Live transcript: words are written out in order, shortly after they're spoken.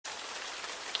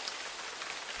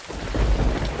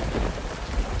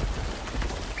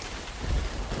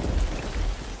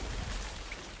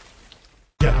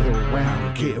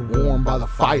around, get warm by the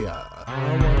fire.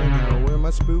 I wanna know where my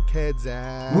spook head's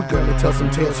at. We're gonna tell some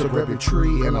tales, so grab your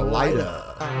tree and a lighter.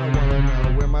 I wanna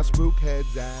know where my spook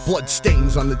head's at. Blood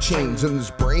stains on the chains and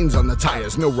there's brains on the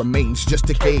tires. No remains, just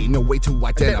decay, no way to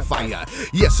identify ya.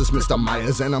 Yes, it's Mr.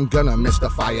 Myers and I'm gonna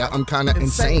mystify ya. I'm kinda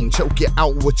insane, choke you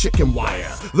out with chicken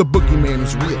wire. The boogeyman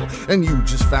is real and you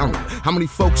just found him. How many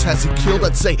folks has he killed?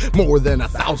 I'd say more than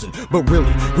 1,000. But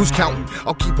really, who's counting?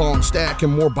 I'll keep on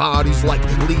stacking more bodies like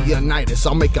Leonidas.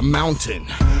 I'll make a mountain.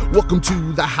 Welcome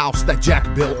to the house that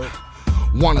Jack built.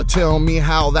 Wanna tell me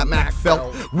how that Mac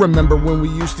felt? Remember when we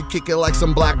used to kick it like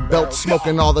some black belts,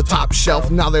 smoking all the top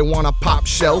shelf? Now they wanna pop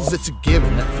shells. It's a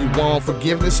given that if you want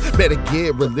forgiveness, better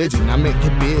get religion. I make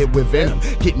it big with venom,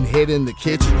 getting hit in the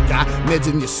kitchen. Got meds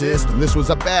in your system. This was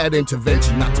a bad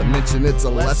intervention, not to mention it's a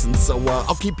lesson. So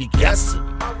I'll keep you guessing.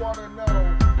 I wanna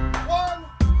know one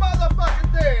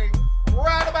motherfucking thing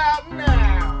right about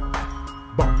now.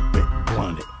 Bump it,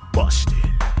 blunt it, bust it.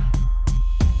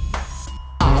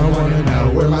 I wanna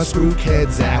know where my spook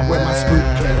head's at, where my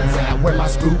spook head's at, where my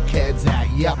spook head's at.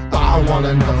 Yep, I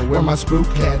wanna know where my spook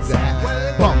head's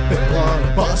at. Bump it, blunt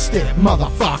it, bust it,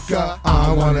 motherfucker.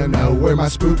 I wanna know where my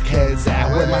spook head's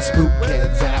at, where my spook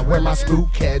head's at, where my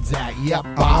spook head's at. Yep,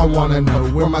 I wanna know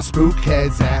where my spook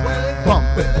head's at.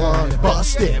 Bump it, blunt it,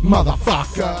 bust it,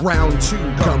 motherfucker. Round two,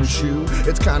 gumshoe,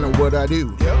 it's kinda what I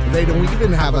do. They don't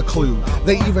even have a clue.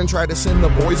 They even try to send the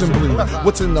boys in blue.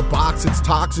 What's in the box? It's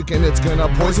toxic and it's gonna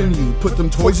poison you. Put them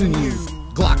toys in you.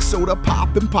 Glock soda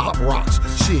pop and pop rocks.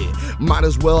 Shit, might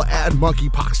as well add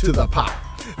monkeypox to the pot.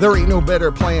 There ain't no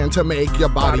better plan to make your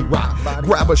body rock.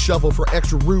 Grab a shovel for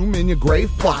extra room in your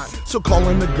grave plot. So call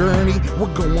in the gurney,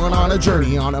 we're going on a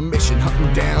journey, on a mission,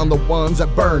 hunting down the ones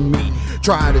that burn me.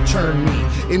 Try to turn me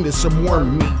into some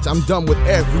worm meat. I'm done with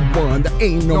everyone, there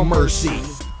ain't no mercy.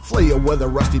 Flay you with a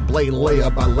rusty blade, layer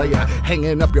by layer,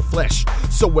 hanging up your flesh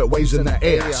so it waves in the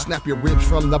air. Snap your ribs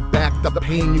from the back, the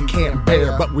pain you can't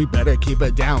bear. But we better keep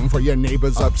it down for your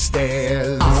neighbors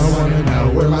upstairs. I wanna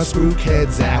know where my spook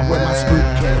head's at, where my spook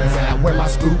head's at, where my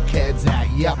spook head's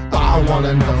at. Yep, I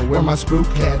wanna know where my spook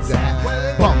head's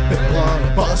at. Bump it, blunt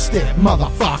it, bust it,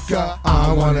 motherfucker.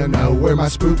 I wanna know where my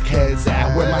spook head's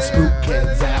at, where my spook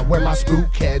head's at, where my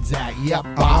spook head's at. Yep,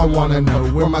 I wanna know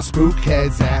where my spook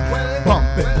head's at.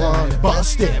 Bump it, blunt it,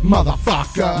 bust it,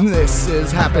 motherfucker. This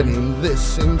is happening,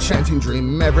 this enchanting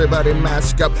dream. Everybody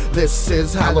mask up, this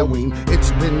is Halloween.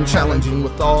 It's been challenging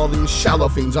with all these shallow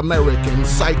fiends. American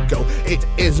Psycho, it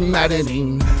is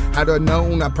maddening. Had I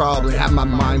known, I probably had my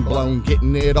mind blown.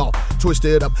 Getting it all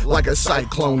twisted up like a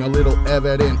cyclone. A little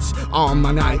evidence on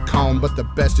my Nikon, but the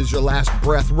best is your last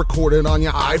breath recorded on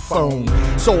your iPhone.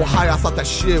 So high I thought that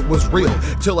shit was real,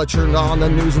 till I turned on the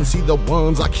news and see the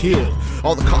ones I killed.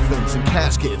 All the coffins and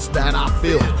caskets that I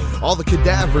filled, all the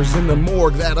cadavers in the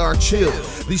morgue that are chilled.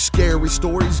 These scary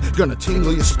stories gonna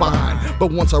tingle your spine,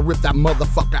 but once I rip that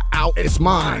motherfucker out, it's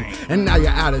mine. And now you're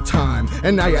out of time,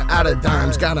 and now you're out of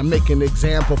dimes. Gotta make an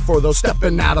example for those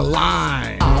stepping out of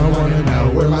line. I wanna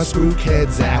know where my spook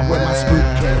head's at, where my spook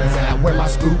head's at, where my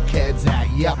spook head's at.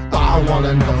 Yep, I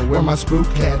wanna know where my spook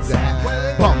head's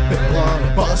at. Bump it, blunt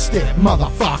it, bust it,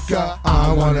 motherfucker.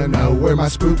 I wanna know where my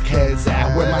spook head's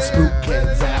at, where my spook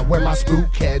head's at, where my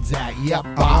spook head's at. Yep,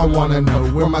 I wanna know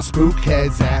where my spook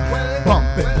head's at.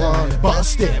 Bump it, blunt it,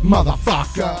 bust it,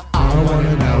 motherfucker. I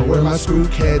wanna know where my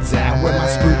spook head's at, where my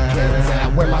spook head's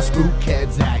at, where my spook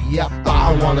head's at. Yep,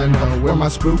 I wanna know where my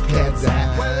spook head's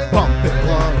at. Bump it,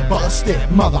 blunt it, bust it,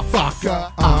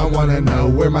 motherfucker. I wanna know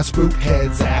where my spook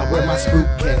head's at, where my spook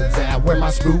head's at, where my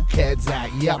spook head's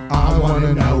at. Yep, I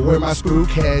wanna know where my spook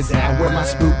head's at, where my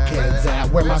spook head's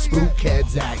at, where my spook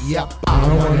head's at. Yep, I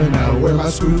wanna know where my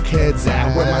spook head's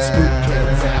at, where my spook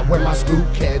head's at, where my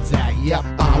spook head's at. Yep,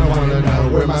 I wanna know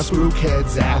where my spook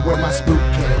head's at, where my spook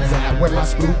head's at, where my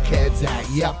spook head's at.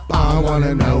 Yep, I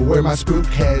wanna know where my spook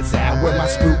head's at, where my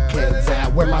spook head's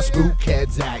at, where my spook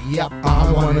head's at. Yep,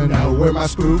 I wanna know where my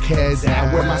spook head's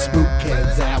at, where my spook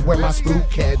head's at, where my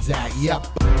spook head's at. Yep.